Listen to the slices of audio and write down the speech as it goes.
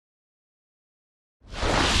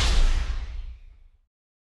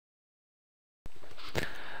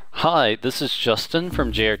Hi, this is Justin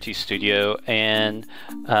from JRT Studio, and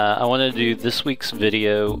I want to do this week's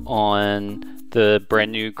video on the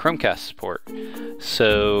brand new Chromecast support.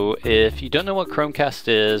 So if you don't know what Chromecast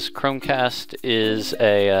is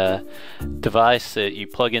a device that you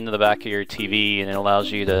plug into the back of your TV, and it allows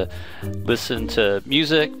you to listen to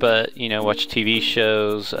music, but watch TV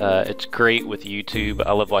shows. It's great with YouTube.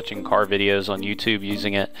 I love watching car videos on YouTube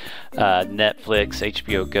using it. Netflix,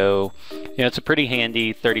 HBO Go. It's a pretty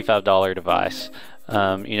handy $35 device.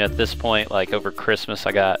 At this point, like over Christmas,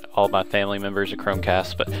 I got all my family members a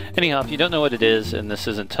Chromecast. But anyhow, if you don't know what it is and this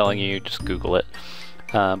isn't telling you, just Google it.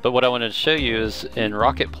 But what I wanted to show you is in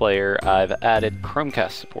Rocket Player, I've added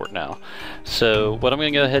Chromecast support now. So what I'm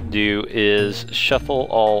going to go ahead and do is shuffle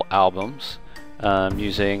all albums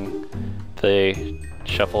using the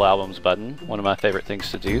Shuffle Albums button, one of my favorite things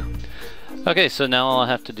to do. Okay, so now all I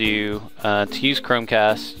have to do to use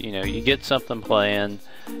Chromecast, you get something playing,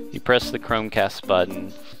 you press the Chromecast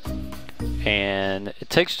button, and it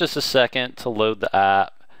takes just a second to load the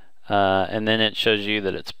app, and then it shows you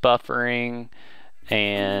that it's buffering,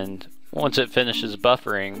 and once it finishes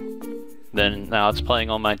buffering, then now it's playing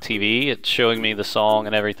on my TV. It's showing me the song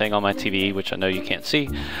and everything on my TV, which I know you can't see,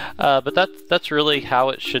 but that's really how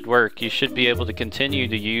it should work. You should be able to continue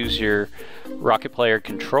to use your Rocket Player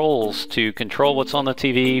controls to control what's on the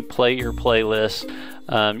TV, play your playlist.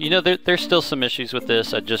 There's still some issues with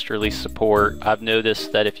this. I just released support. I've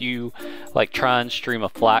noticed that if you try and stream a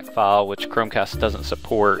FLAC file, which Chromecast doesn't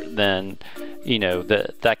support, then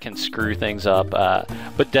that can screw things up.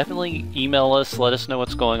 But definitely email us, let us know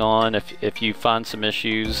what's going on. If you find some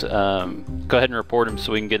issues, go ahead and report them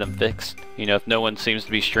so we can get them fixed. If no one seems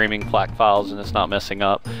to be streaming FLAC files and it's not messing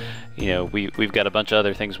up, we've got a bunch of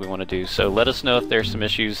other things we want to do. So let us know if there's some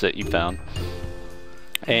issues that you found.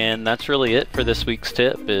 And that's really it for this week's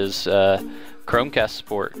tip is Chromecast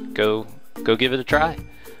support. Go give it a try.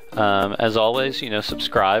 As always,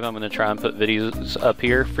 subscribe. I'm going to try and put videos up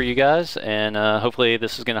here for you guys, and hopefully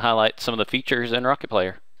this is going to highlight some of the features in Rocket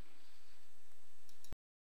Player.